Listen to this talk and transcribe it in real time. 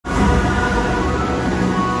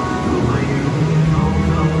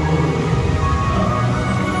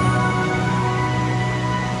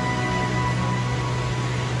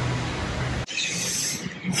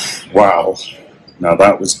Wow, now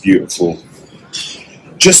that was beautiful.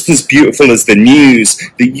 Just as beautiful as the news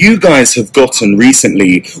that you guys have gotten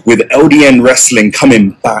recently with LDN Wrestling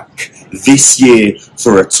coming back this year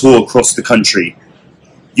for a tour across the country.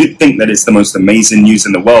 You'd think that it's the most amazing news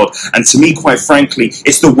in the world, and to me, quite frankly,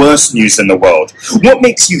 it's the worst news in the world. What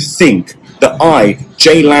makes you think that I,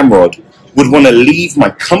 Jay Lamrod, would want to leave my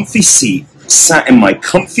comfy seat, sat in my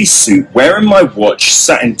comfy suit, wearing my watch,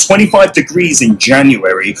 sat in 25 degrees in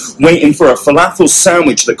January, waiting for a falafel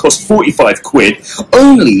sandwich that cost 45 quid,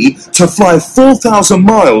 only to fly 4,000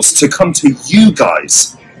 miles to come to you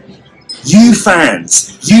guys? You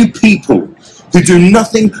fans, you people who do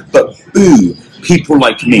nothing but boo people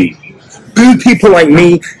like me. Boo people like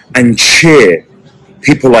me and cheer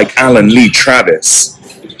people like Alan Lee Travis.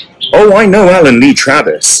 Oh, I know Alan Lee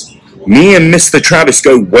Travis. Me and Mr. Travis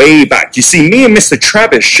go way back. You see, me and Mr.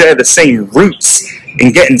 Travis share the same roots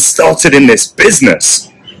in getting started in this business.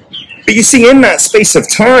 But you see, in that space of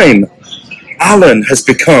time, Alan has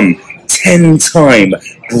become 10-time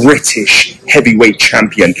British heavyweight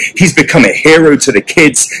champion. He's become a hero to the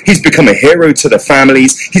kids. He's become a hero to the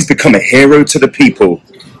families. He's become a hero to the people.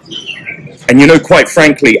 And you know, quite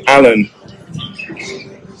frankly, Alan,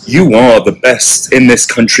 you are the best in this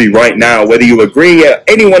country right now. Whether you agree,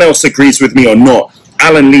 anyone else agrees with me or not,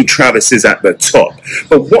 Alan Lee Travis is at the top.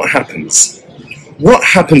 But what happens? What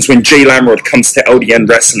happens when Jay Lamrod comes to LDN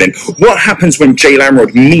Wrestling? What happens when Jay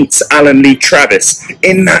Lamrod meets Alan Lee Travis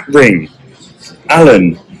in that ring?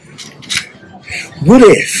 Alan, what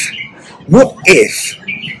if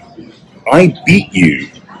I beat you?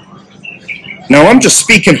 Now, I'm just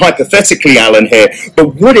speaking hypothetically, Alan, here,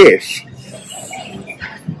 but what if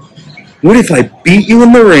I beat you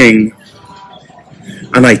in the ring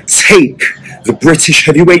and I take the British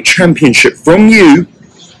Heavyweight Championship from you,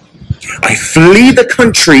 I flee the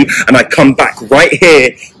country and I come back right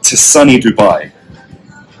here to sunny Dubai?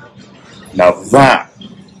 Now that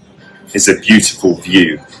is a beautiful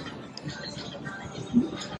view.